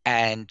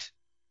 and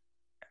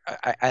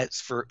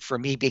as for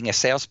me being a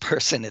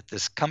salesperson at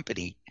this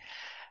company,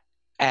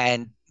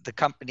 and the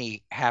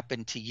company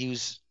happened to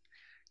use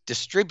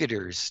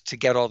distributors to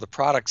get all the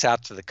products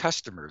out to the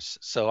customers.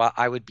 So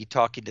I would be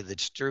talking to the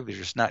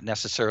distributors, not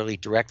necessarily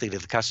directly to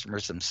the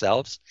customers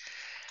themselves.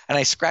 And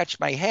I scratched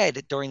my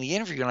head during the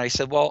interview and I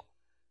said, well,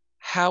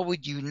 how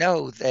would you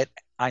know that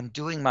I'm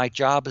doing my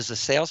job as a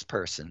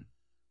salesperson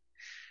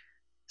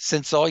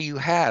since all you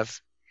have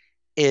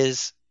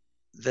is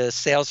the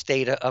sales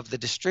data of the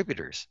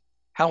distributors?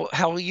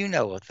 How will you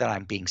know that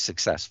I'm being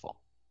successful?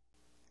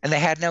 And they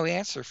had no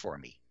answer for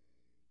me.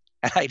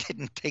 And I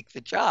didn't take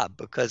the job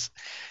because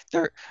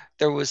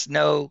there was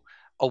no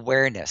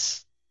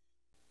awareness.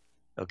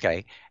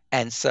 Okay.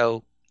 And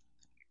so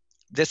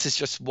this is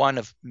just one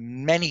of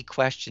many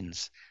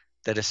questions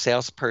that a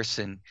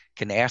salesperson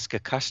can ask a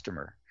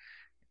customer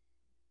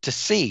to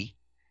see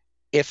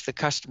if the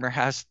customer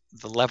has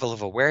the level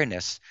of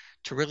awareness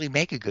to really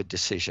make a good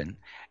decision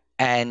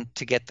and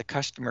to get the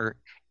customer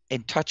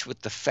in touch with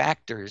the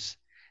factors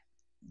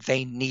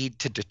they need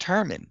to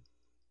determine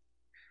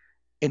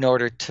in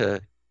order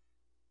to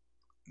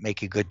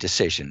make a good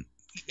decision.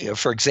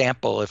 For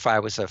example, if I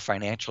was a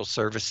financial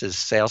services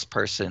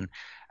salesperson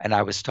and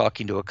I was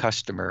talking to a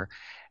customer,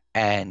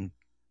 and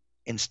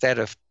instead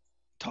of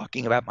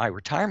talking about my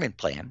retirement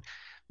plan,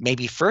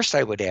 maybe first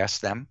I would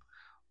ask them,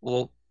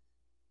 well,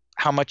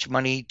 how much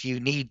money do you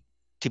need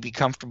to be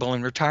comfortable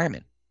in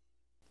retirement?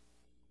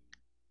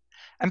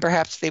 And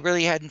perhaps they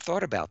really hadn't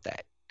thought about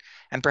that.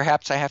 And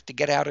perhaps I have to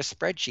get out a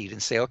spreadsheet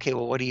and say, okay,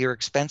 well, what are your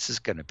expenses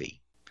going to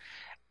be?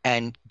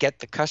 And get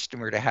the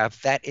customer to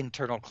have that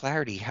internal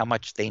clarity, how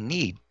much they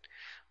need,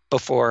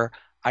 before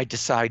I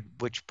decide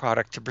which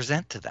product to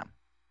present to them.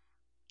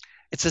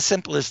 It's as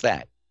simple as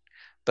that.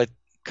 But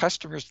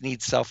customers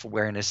need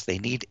self-awareness. They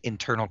need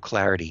internal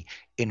clarity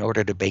in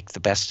order to make the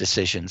best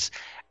decisions.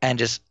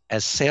 And as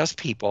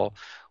salespeople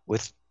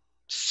with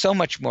so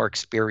much more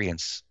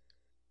experience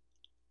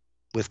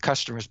with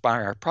customers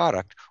buying our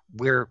product,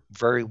 we're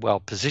very well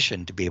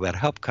positioned to be able to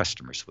help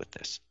customers with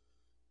this.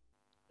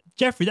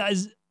 Jeffrey,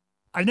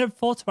 I've never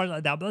thought about it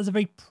like that, but that's a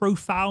very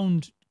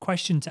profound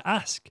question to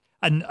ask.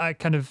 And I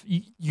kind of,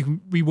 you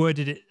can reword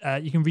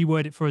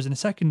it for us in a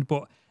second,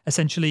 but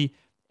essentially,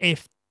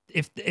 if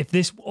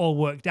this all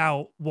worked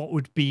out, what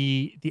would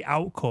be the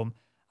outcome?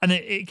 And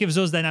it gives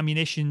us then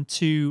ammunition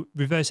to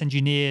reverse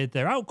engineer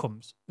their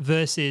outcomes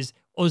versus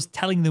us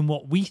telling them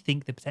what we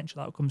think the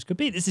potential outcomes could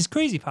be. This is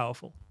crazy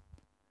powerful.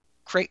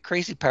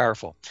 Crazy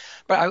powerful.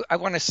 But I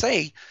want to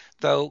say,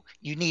 though,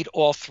 you need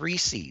all three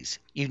C's.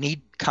 You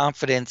need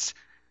confidence,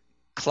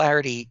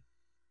 clarity,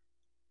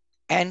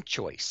 and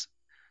choice.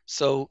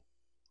 So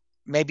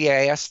maybe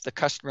I ask the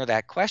customer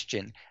that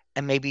question,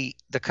 and maybe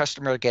the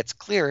customer gets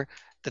clear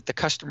that the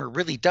customer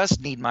really does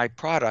need my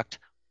product,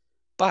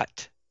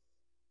 but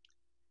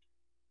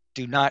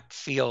do not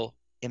feel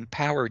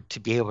empowered to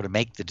be able to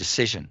make the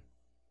decision.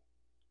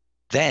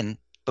 Then,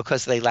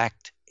 because they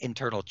lacked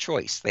internal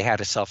choice, they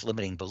had a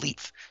self-limiting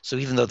belief. So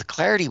even though the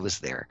clarity was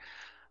there,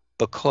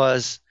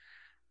 because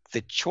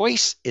the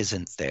choice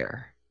isn't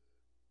there,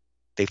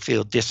 they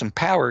feel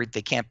disempowered.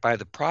 They can't buy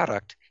the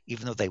product,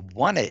 even though they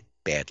want it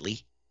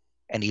badly,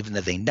 and even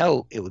though they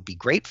know it would be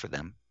great for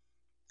them.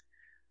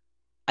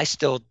 I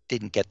still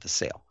didn't get the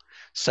sale.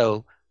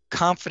 So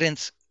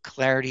confidence,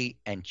 clarity,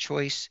 and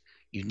choice,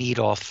 you need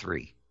all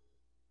three.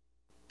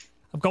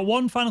 I've got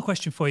one final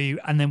question for you,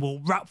 and then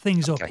we'll wrap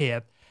things up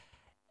here.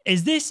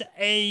 Is this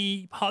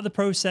a part of the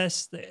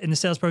process, in the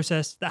sales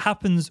process, that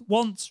happens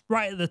once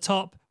right at the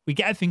top, we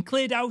get everything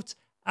cleared out,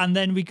 and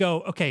then we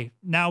go, okay,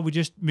 now we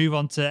just move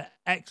on to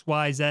X,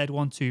 Y, Z,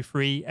 1, 2,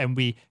 3, and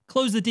we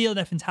close the deal and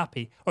everything's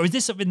happy? Or is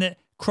this something that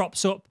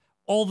crops up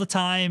all the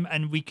time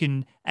and we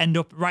can end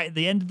up right at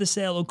the end of the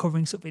sale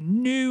uncovering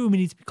something new and we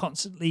need to be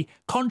constantly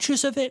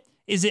conscious of it?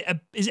 Is it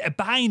a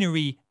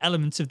binary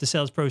element of the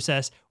sales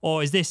process,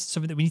 or is this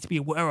something that we need to be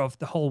aware of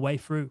the whole way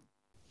through?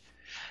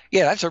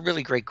 Yeah, that's a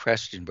really great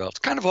question, Bill. It's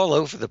kind of all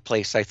over the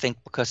place, I think,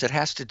 because it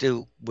has to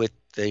do with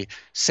the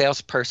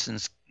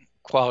salesperson's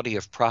quality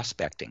of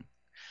prospecting.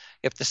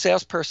 If the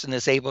salesperson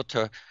is able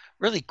to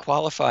really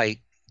qualify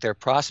their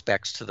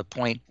prospects to the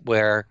point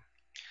where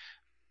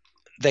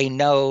they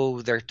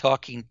know they're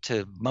talking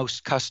to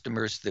most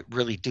customers that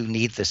really do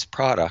need this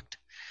product,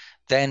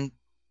 then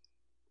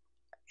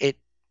it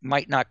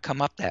might not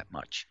come up that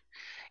much.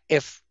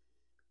 If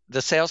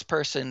the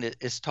salesperson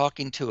is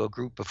talking to a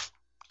group of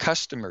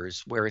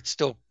customers where it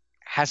still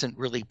hasn't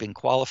really been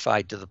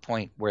qualified to the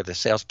point where the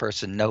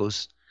salesperson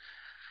knows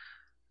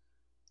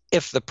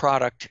if the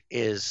product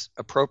is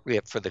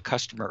appropriate for the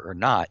customer or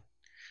not,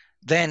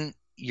 then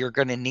you're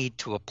going to need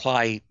to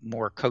apply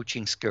more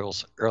coaching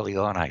skills early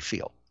on, I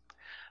feel.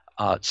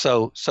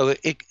 So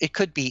it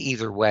could be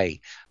either way,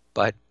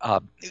 but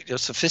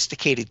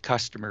sophisticated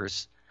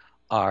customers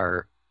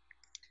are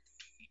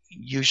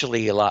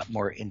usually a lot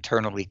more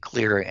internally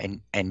clear,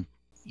 and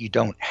you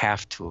don't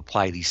have to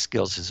apply these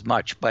skills as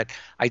much. But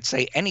I'd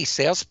say any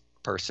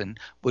salesperson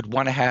would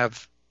want to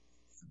have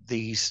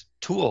these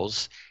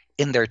tools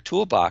in their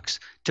toolbox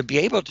to be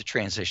able to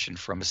transition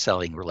from a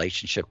selling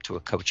relationship to a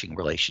coaching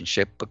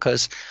relationship,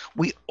 because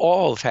we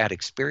all have had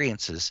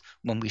experiences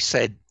when we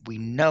said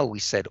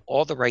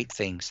all the right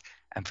things,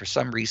 and for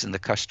some reason the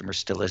customer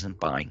still isn't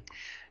buying.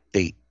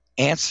 The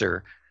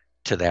answer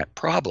to that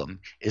problem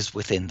is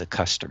within the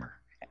customer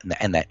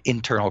and that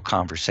internal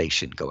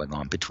conversation going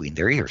on between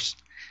their ears.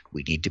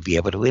 We need to be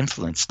able to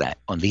influence that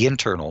on the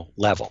internal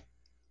level.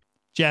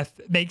 Jeff,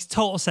 makes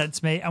total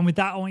sense, mate. And with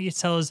that, I want you to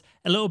tell us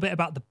a little bit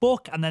about the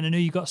book. And then I know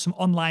you got some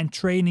online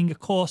training, a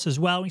course as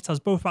well. You tell us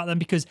both about them,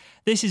 because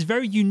this is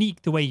very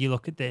unique the way you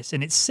look at this.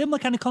 And it's similar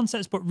kind of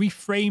concepts, but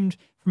reframed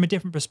from a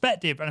different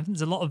perspective. And I think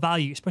there's a lot of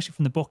value, especially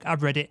from the book.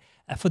 I've read it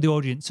for the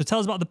audience. So tell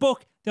us about the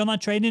book, the online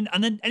training,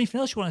 and then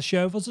anything else you want to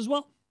share with us as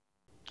well.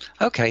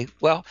 Okay,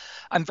 well,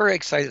 I'm very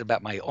excited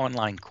about my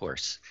online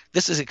course.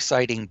 This is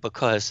exciting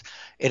because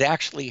it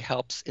actually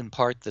helps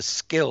impart the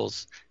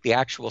skills, the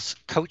actual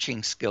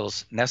coaching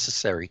skills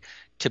necessary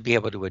to be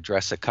able to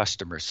address a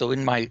customer. So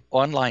in my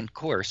online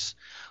course,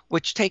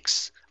 which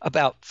takes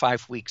about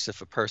 5 weeks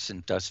if a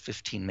person does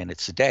 15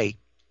 minutes a day,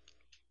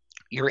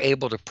 you're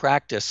able to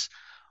practice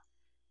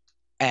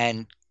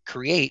and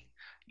create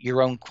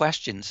your own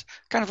questions,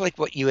 kind of like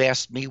what you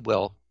asked me,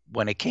 Will,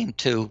 when it came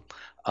to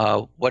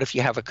what if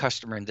you have a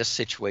customer in this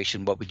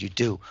situation, what would you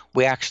do?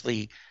 We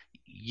actually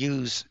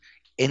use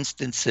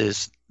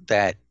instances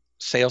that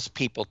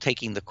salespeople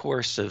taking the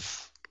course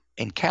have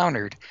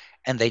encountered,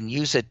 and then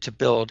use it to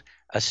build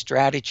a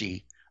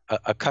strategy,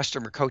 a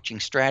customer coaching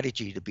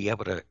strategy to be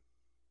able to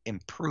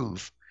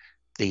improve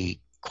the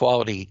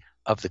quality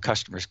of the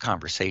customer's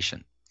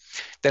conversation.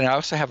 Then I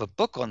also have a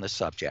book on the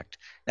subject.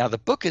 Now, the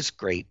book is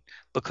great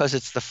because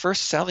it's the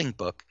first selling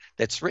book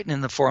that's written in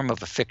the form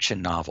of a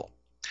fiction novel.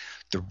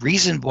 The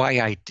reason why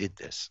I did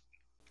this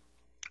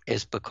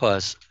is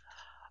because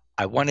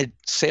I wanted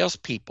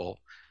salespeople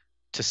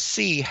to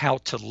see how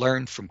to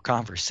learn from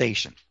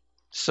conversation.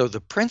 So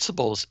the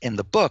principles in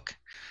the book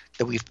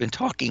that we've been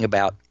talking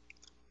about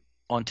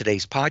on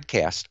today's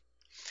podcast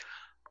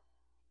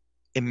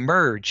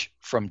emerge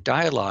from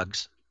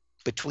dialogues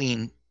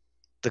between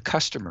the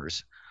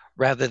customers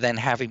rather than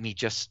having me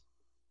just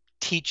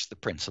teach the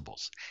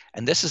principles.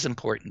 And this is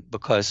important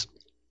because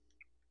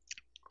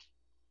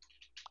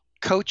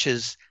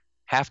coaches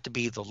have to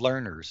be the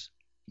learners,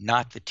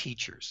 not the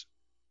teachers,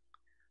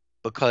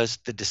 because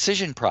the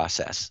decision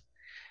process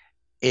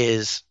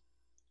is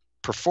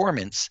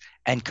performance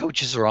and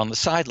coaches are on the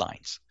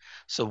sidelines.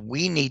 So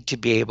we need to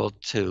be able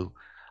to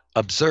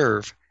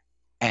observe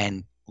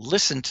and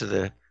listen to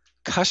the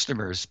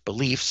customers'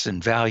 beliefs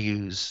and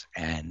values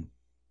and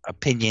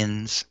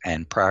opinions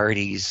and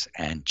priorities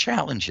and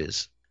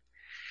challenges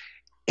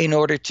in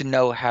order to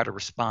know how to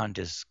respond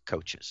as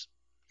coaches.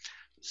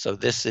 So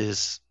this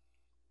is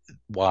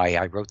why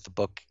I wrote the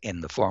book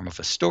in the form of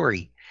a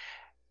story,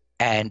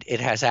 and it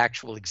has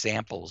actual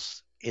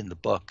examples in the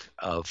book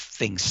of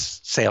things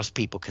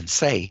salespeople can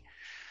say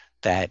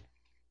that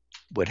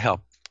would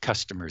help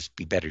customers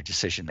be better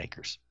decision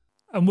makers.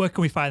 And where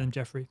can we find them,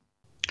 Jeffrey?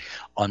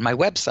 On my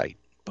website.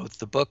 Both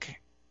the book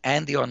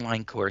and the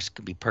online course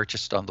can be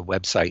purchased on the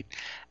website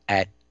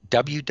at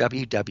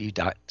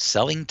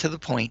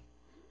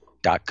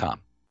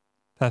www.sellingtothepoint.com.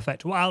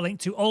 Perfect. Well, I'll link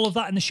to all of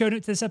that in the show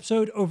notes to this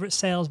episode over at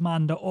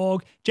salesman.red.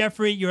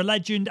 Jeffrey, you're a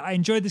legend. I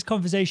enjoyed this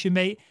conversation,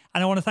 mate.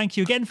 And I want to thank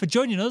you again for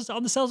joining us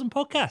on the Salesman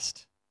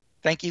Podcast.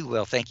 Thank you,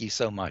 Will. Thank you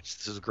so much.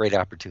 This was a great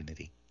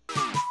opportunity.